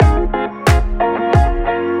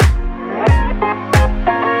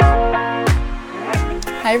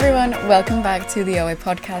Hi everyone, welcome back to the OA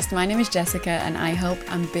podcast. My name is Jessica and I help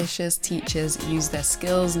ambitious teachers use their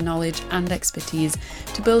skills, knowledge and expertise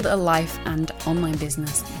to build a life and online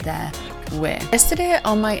business their way. Yesterday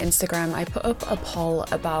on my Instagram, I put up a poll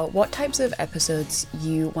about what types of episodes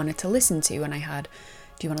you wanted to listen to, and I had,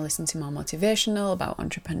 do you want to listen to more motivational about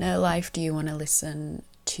entrepreneur life? Do you want to listen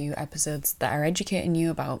to episodes that are educating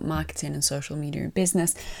you about marketing and social media and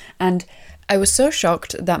business? And I was so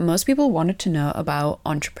shocked that most people wanted to know about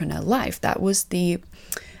entrepreneur life. That was the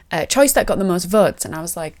choice that got the most votes, and I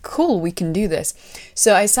was like, cool, we can do this.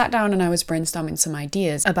 So I sat down and I was brainstorming some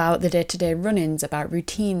ideas about the day-to-day run-ins, about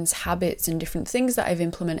routines, habits, and different things that I've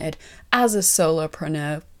implemented as a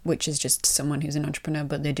solopreneur, which is just someone who's an entrepreneur,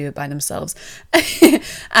 but they do it by themselves.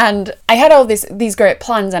 And I had all these great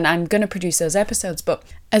plans, and I'm going to produce those episodes. But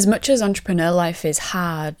as much as entrepreneur life is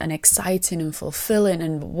hard and exciting and fulfilling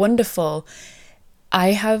and wonderful,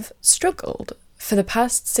 I have struggled. For the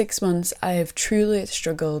past 6 months, I have truly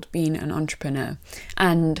struggled being an entrepreneur.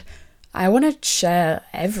 And I want to share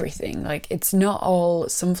everything. Like, it's not all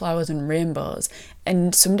sunflowers and rainbows.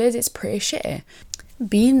 And some days it's pretty shitty.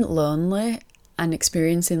 Being lonely and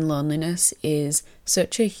experiencing loneliness is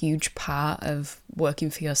such a huge part of working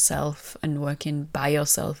for yourself and working by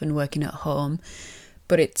yourself and working at home,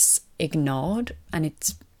 but it's ignored and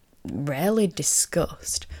it's rarely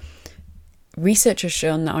discussed. Research has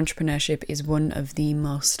shown that entrepreneurship is one of the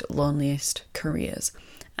most loneliest careers,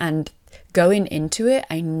 and going into it,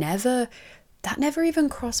 that never even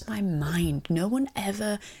crossed my mind. No one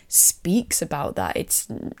ever speaks about that. It's,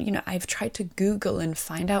 I've tried to Google and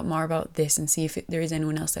find out more about this and see if there is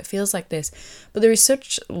anyone else that feels like this. But there is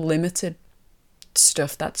such limited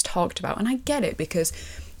stuff that's talked about. And I get it, because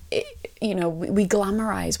we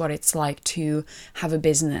glamorize what it's like to have a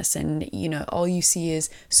business, and all you see is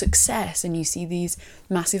success, and you see these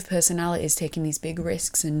massive personalities taking these big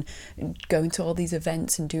risks and going to all these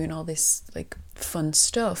events and doing all this like fun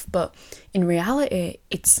stuff. But in reality,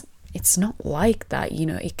 it's not like that.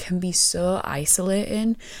 It can be so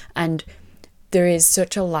isolating, and there is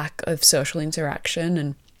such a lack of social interaction.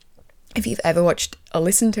 And if you've ever watched or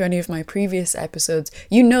listened to any of my previous episodes,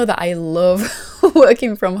 you know that I love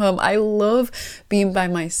working from home. I love being by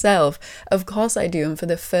myself. Of course I do. And for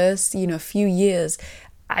the first, few years,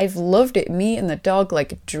 I've loved it. Me and the dog,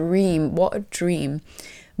 like a dream. What a dream.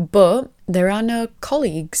 But there are no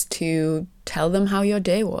colleagues to tell them how your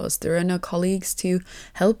day was. There are no colleagues to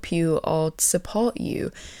help you or support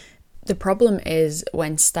you. The problem is,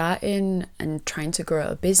 when starting and trying to grow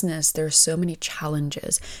a business, there are so many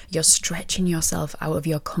challenges. You're stretching yourself out of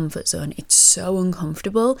your comfort zone. It's so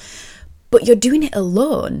uncomfortable, but you're doing it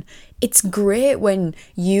alone. It's great when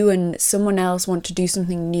you and someone else want to do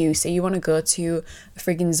something new. Say you want to go to a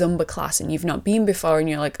frigging Zumba class and you've not been before, and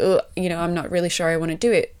you're like, I'm not really sure I want to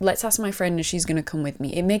do it. Let's ask my friend and she's going to come with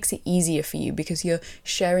me. It makes it easier for you because you're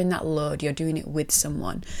sharing that load. You're doing it with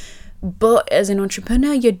someone. But as an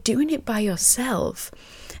entrepreneur, you're doing it by yourself,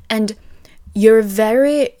 and you're a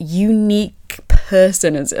very unique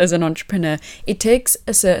person as an entrepreneur. It takes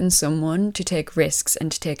a certain someone to take risks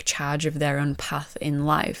and to take charge of their own path in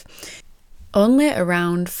life. Only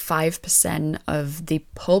around 5% of the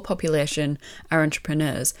whole population are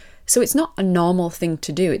entrepreneurs. So it's not a normal thing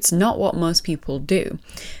to do. It's not what most people do.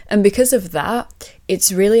 And because of that,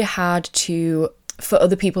 it's really hard for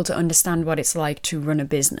other people to understand what it's like to run a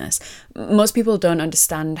business. Most people don't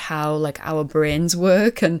understand how our brains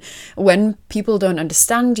work, and when people don't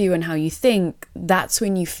understand you and how you think, that's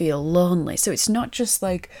when you feel lonely. So it's not just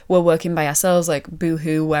like we're working by ourselves, like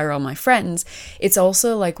boo-hoo, where are my friends? It's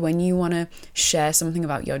also like when you want to share something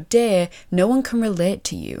about your day, no one can relate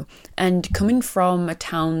to you. And coming from a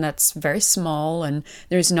town that's very small and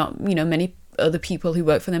there's not, many other people who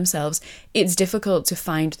work for themselves, it's difficult to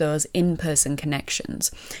find those in-person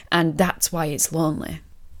connections, and that's why it's lonely.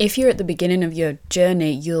 If you're at the beginning of your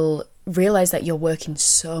journey, you'll realize that you're working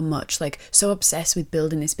so much, so obsessed with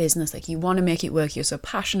building this business, you want to make it work, you're so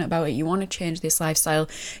passionate about it, you want to change this lifestyle.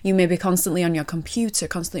 You may be constantly on your computer,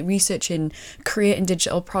 constantly researching, creating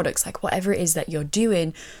digital products, whatever it is that you're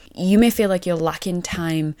doing. You may feel like you're lacking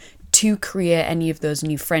time to create any of those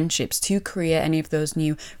new friendships, to create any of those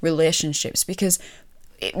new relationships, because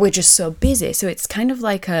we're just so busy. So it's kind of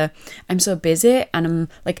like I'm so busy and I'm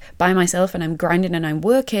by myself and I'm grinding and I'm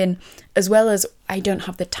working, as well as I don't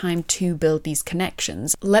have the time to build these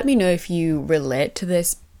connections. Let me know if you relate to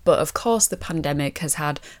this, but of course the pandemic has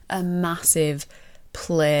had a massive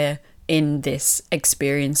play in this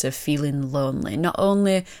experience of feeling lonely. Not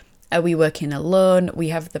only Are we working alone? We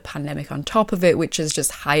have the pandemic on top of it, which has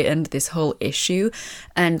just heightened this whole issue.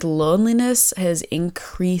 And loneliness has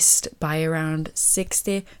increased by around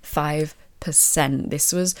 65%.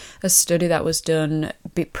 This was a study that was done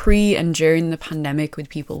pre and during the pandemic with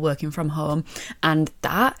people working from home. And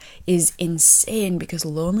that is insane because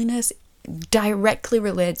loneliness directly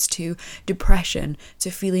relates to depression,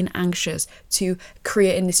 to feeling anxious, to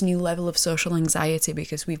creating this new level of social anxiety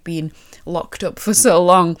because we've been locked up for so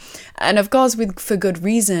long. And of course, for good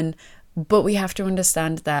reason, but we have to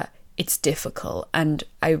understand that it's difficult. And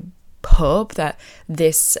I hope that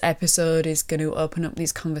this episode is going to open up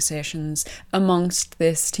these conversations amongst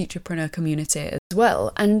this teacherpreneur community as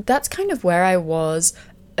well. And that's kind of where I was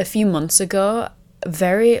a few months ago.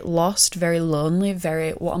 Very lost, very lonely,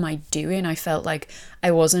 what am I doing? I felt like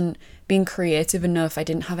I wasn't being creative enough. I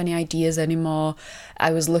didn't have any ideas anymore.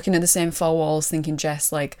 I was looking at the same four walls thinking,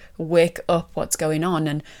 Jess, like, wake up, what's going on?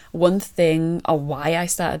 And one thing, or why I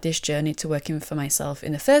started this journey to working for myself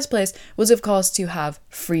in the first place, was of course to have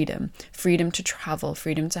freedom to travel,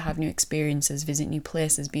 freedom to have new experiences, visit new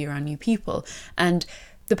places, be around new people. And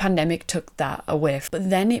the pandemic took that away. But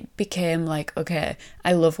then it became like, okay,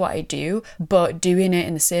 I love what I do, but doing it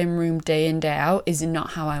in the same room day in, day out is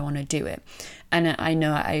not how I want to do it. And I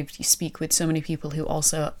know I speak with so many people who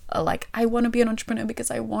also are like, I want to be an entrepreneur because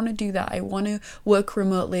I want to do that. I want to work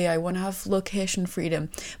remotely. I want to have location freedom.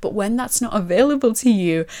 But when that's not available to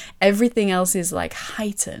you, everything else is like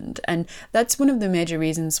heightened. And that's one of the major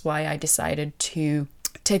reasons why I decided to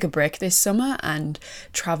take a break this summer and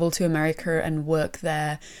travel to America and work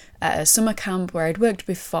there at a summer camp where I'd worked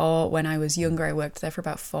before when I was younger. I worked there for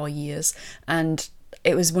about 4 years, and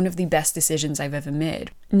it was one of the best decisions I've ever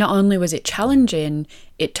made. Not only was it challenging,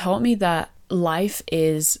 it taught me that life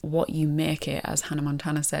is what you make it, as Hannah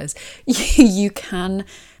Montana says. You can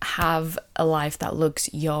have a life that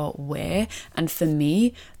looks your way. And for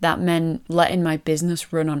me, that meant letting my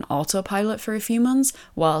business run on autopilot for a few months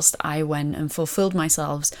whilst I went and fulfilled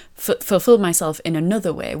myself in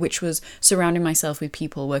another way, which was surrounding myself with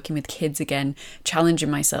people, working with kids again,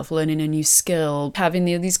 challenging myself, learning a new skill, having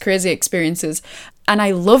these crazy experiences. And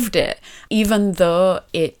I loved it, even though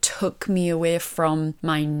it took me away from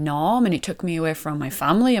my norm and it took me away from my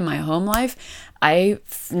family and my home life. I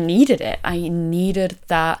needed it. I needed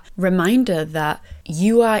that reminder that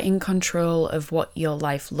you are in control of what your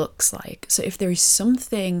life looks like. So if there is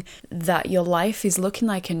something that your life is looking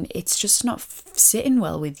like and it's just not sitting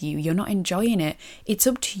well with you, you're not enjoying it, it's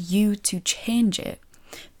up to you to change it.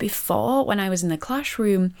 Before, when I was in the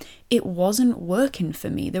classroom, it wasn't working for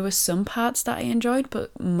me. There were some parts that I enjoyed,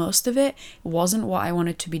 but most of it wasn't what I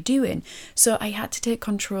wanted to be doing. So I had to take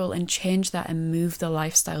control and change that and move the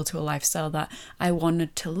lifestyle to a lifestyle that I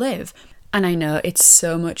wanted to live. And I know it's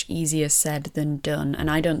so much easier said than done.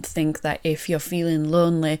 And I don't think that if you're feeling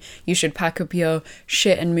lonely, you should pack up your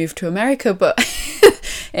shit and move to America, but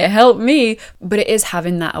it helped me. But it is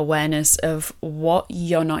having that awareness of what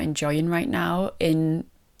you're not enjoying right now in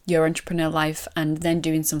your entrepreneur life and then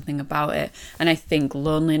doing something about it. And I think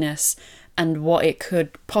loneliness and what it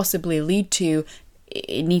could possibly lead to,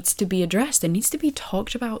 it needs to be addressed. It needs to be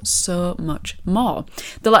talked about so much more.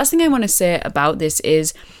 The last thing I want to say about this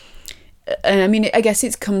is, I mean, I guess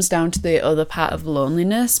it comes down to the other part of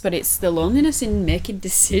loneliness, but it's the loneliness in making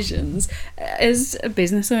decisions. As a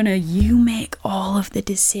business owner, you make all of the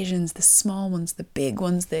decisions, the small ones, the big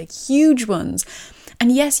ones, the huge ones.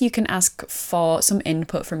 And yes, you can ask for some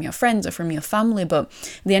input from your friends or from your family, but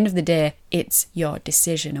at the end of the day, it's your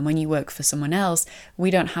decision. And when you work for someone else, we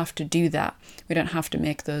don't have to do that. We don't have to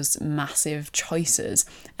make those massive choices.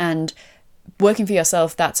 And working for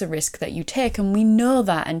yourself, that's a risk that you take, and we know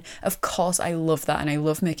that. And of course, I love that, and I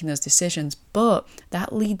love making those decisions, but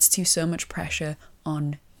that leads to so much pressure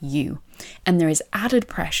on you. And there is added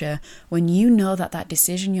pressure when you know that that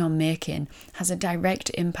decision you're making has a direct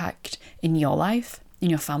impact in your life, in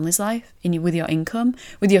your family's life, with your income,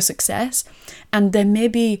 with your success. And there may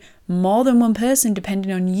be more than one person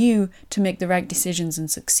depending on you to make the right decisions and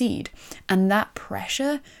succeed. And that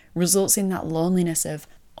pressure results in that loneliness of,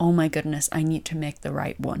 oh my goodness, I need to make the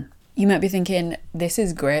right one. You might be thinking, this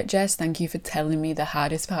is great, Jess. Thank you for telling me the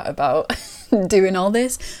hardest part about doing all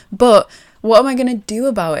this. But what am I going to do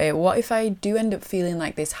about it? What if I do end up feeling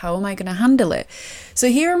like this? How am I going to handle it? So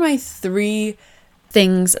here are my 3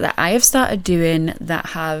 things that I have started doing that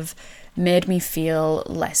have made me feel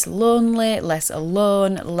less lonely, less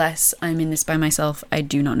alone, less I'm in this by myself, I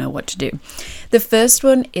do not know what to do. The first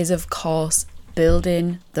one is, of course,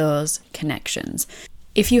 building those connections.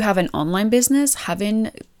 If you have an online business,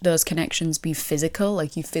 having those connections be physical,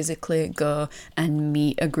 like you physically go and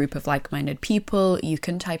meet a group of like-minded people, you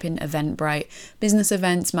can type in Eventbrite, business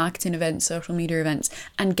events, marketing events, social media events,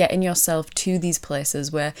 and getting yourself to these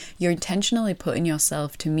places where you're intentionally putting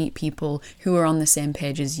yourself to meet people who are on the same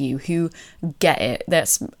page as you, who get it.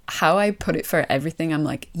 That's how I put it for everything. I'm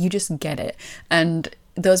like, you just get it. And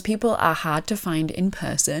those people are hard to find in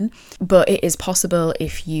person, but it is possible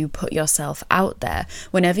if you put yourself out there.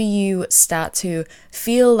 Whenever you start to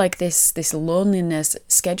feel like this loneliness,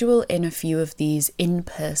 schedule in a few of these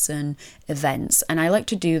in-person events. And I like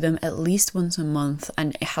to do them at least once a month,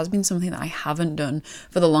 and it has been something that I haven't done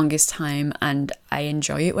for the longest time, and I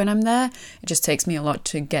enjoy it when I'm there. It just takes me a lot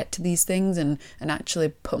to get to these things and actually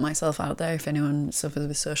put myself out there. If anyone suffers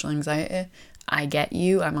with social anxiety, I get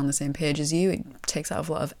you, I'm on the same page as you. It takes out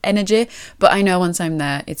a lot of energy, but I know once I'm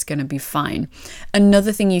there, it's going to be fine.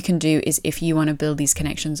 Another thing you can do is, if you want to build these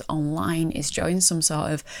connections online, is join some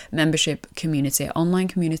sort of membership community. Online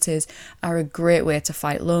communities are a great way to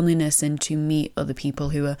fight loneliness and to meet other people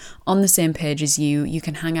who are on the same page as you. You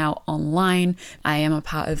can hang out online. I am a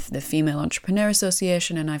part of the Female Entrepreneur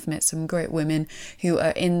Association, and I've met some great women who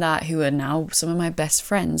are in that, who are now some of my best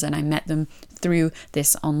friends, and I met them through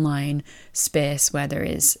this online space where there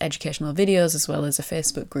is educational videos as well as a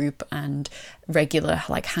Facebook group and regular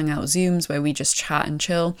like hangout Zooms where we just chat and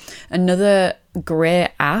chill. Another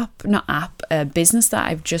great business that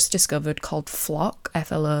I've just discovered called Flock,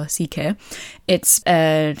 Flock. It's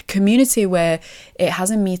a community where it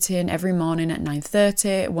has a meeting every morning at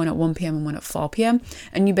 9:30, one at 1 p.m. and one at 4 p.m.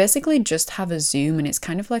 And you basically just have a Zoom, and it's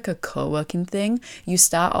kind of like a co-working thing. You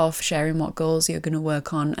start off sharing what goals you're going to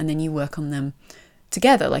work on, and then you work on them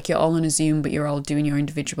together, like you're all on a Zoom, but you're all doing your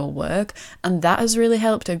individual work. And that has really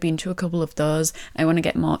helped. I've been to a couple of those. I want to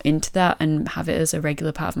get more into that and have it as a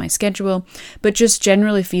regular part of my schedule. But just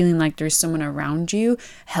generally feeling like there's someone around you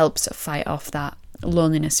helps fight off that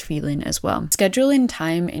loneliness feeling as well. Scheduling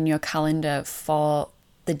time in your calendar for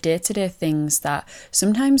the day-to-day things that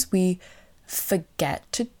sometimes we forget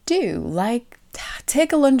to do, like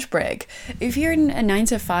take a lunch break. If you're in a 9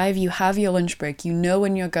 to 5, you have your lunch break. You know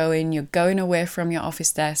when you're going away from your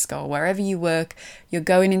office desk or wherever you work. You're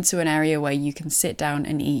going into an area where you can sit down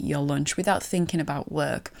and eat your lunch without thinking about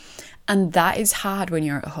work. And that is hard when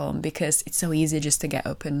you're at home because it's so easy just to get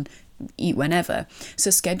up and eat whenever. So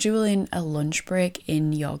scheduling a lunch break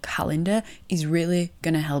in your calendar is really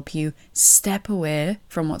going to help you step away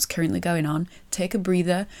from what's currently going on, take a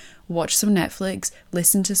breather, watch some Netflix,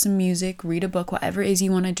 listen to some music, read a book, whatever it is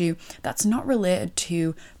you want to do that's not related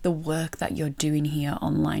to the work that you're doing here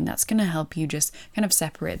online. That's going to help you just kind of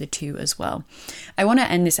separate the two as well. I want to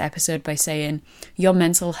end this episode by saying your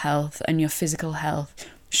mental health and your physical health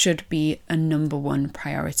should be a number one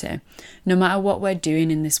priority. No matter what we're doing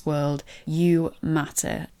in this world, you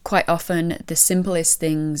matter. Quite often, the simplest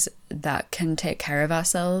things that can take care of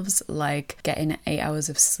ourselves, like getting 8 hours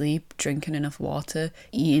of sleep, drinking enough water,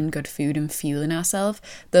 eating good food and fueling ourselves,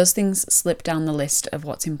 those things slip down the list of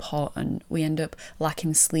what's important. We end up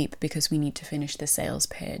lacking sleep because we need to finish the sales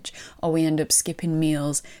page, or we end up skipping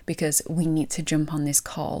meals because we need to jump on this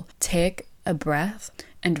call. Take a breath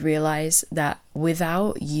and realize that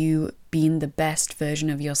without you being the best version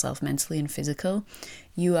of yourself mentally and physical,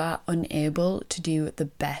 you are unable to do the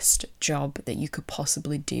best job that you could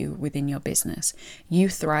possibly do within your business. You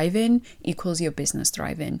thriving equals your business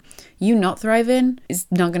thriving. You not thriving is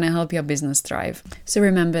not going to help your business thrive. So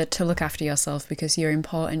remember to look after yourself because you're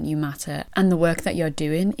important, you matter, and the work that you're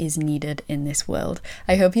doing is needed in this world.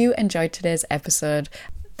 I hope you enjoyed today's episode.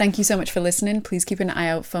 Thank you so much for listening. Please keep an eye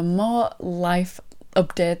out for more life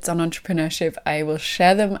updates on entrepreneurship. I will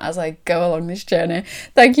share them as I go along this journey.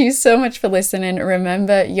 Thank you so much for listening.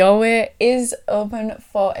 Remember, Your Way is open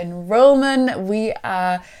for enrollment. We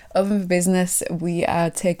are open for business. We are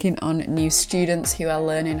taking on new students who are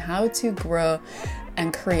learning how to grow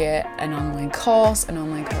and create an online course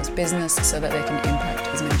business so that they can impact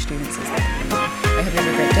as many students as they can. I hope you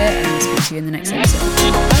have a great day and I'll speak to you in the next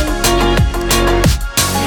episode. Bye.